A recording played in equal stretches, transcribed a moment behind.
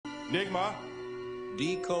Nigma?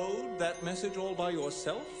 Decode that message all by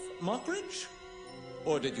yourself, Mockridge?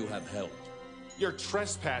 Or did you have help? You're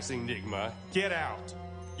trespassing, Nigma. Get out.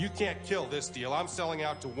 You can't kill this deal. I'm selling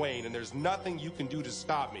out to Wayne, and there's nothing you can do to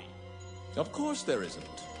stop me. Of course there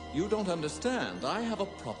isn't. You don't understand. I have a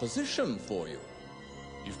proposition for you.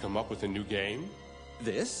 You've come up with a new game?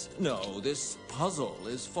 This? No, this puzzle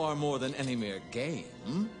is far more than any mere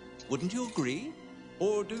game. Wouldn't you agree?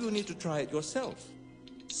 Or do you need to try it yourself?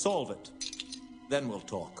 Solve it. Then we'll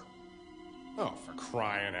talk. Oh, for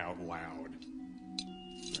crying out loud.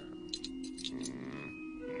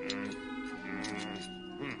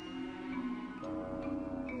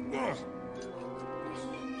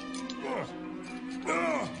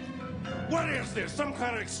 What is this? Some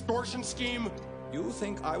kind of extortion scheme? You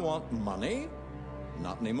think I want money?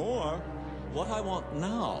 Not anymore. What I want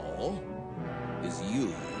now is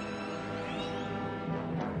you.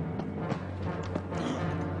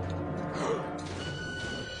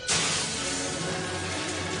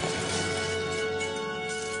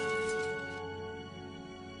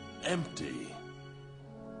 Empty.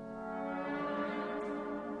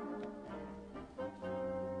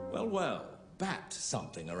 Well, well. Bat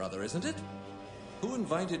something or other, isn't it? Who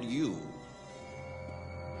invited you?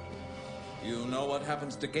 You know what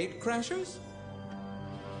happens to gate crashers?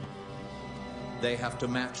 They have to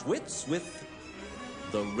match wits with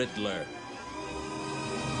the Riddler.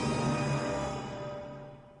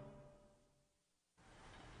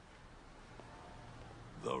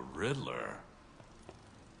 The Riddler?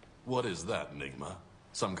 What is that, Nigma?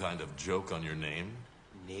 Some kind of joke on your name?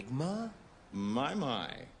 Nigma? My.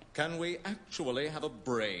 Can we actually have a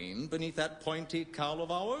brain beneath that pointy cowl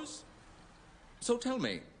of ours? So tell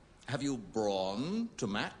me, have you brawn to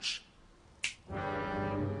match?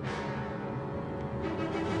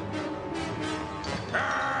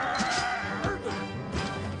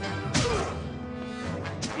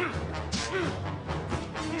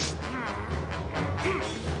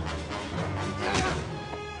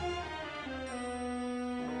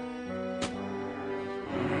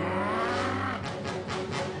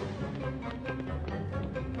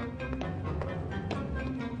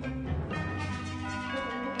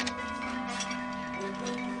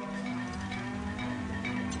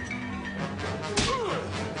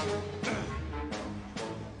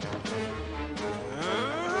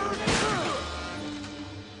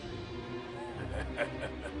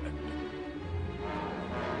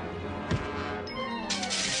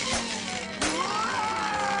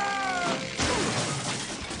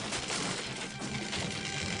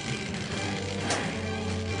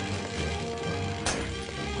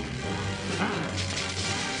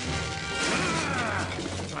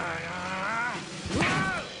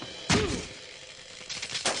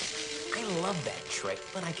 I love that trick,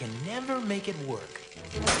 but I can never make it work.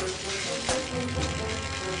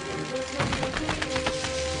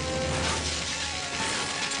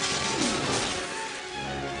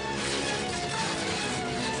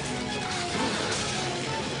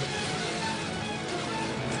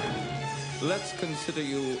 Let's consider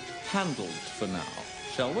you handled for now,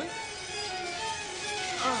 shall we?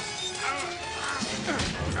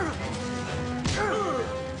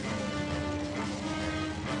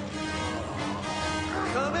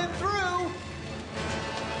 Coming through!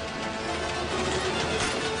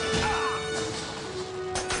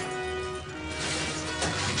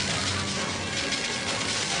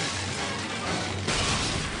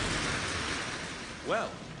 Well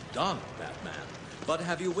done, Batman. But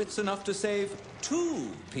have you wits enough to save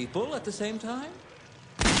 2 people at the same time?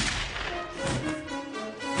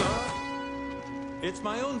 It's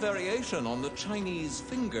my own variation on the Chinese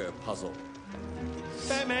finger puzzle.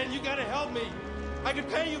 Batman, you gotta help me. I can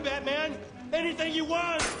pay you, Batman. Anything you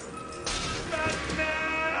want. Batman!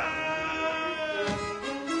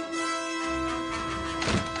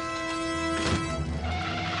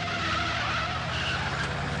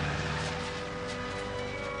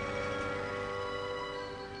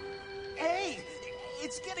 Hey!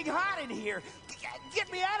 It's getting hot in here!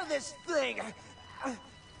 Get me out of this thing!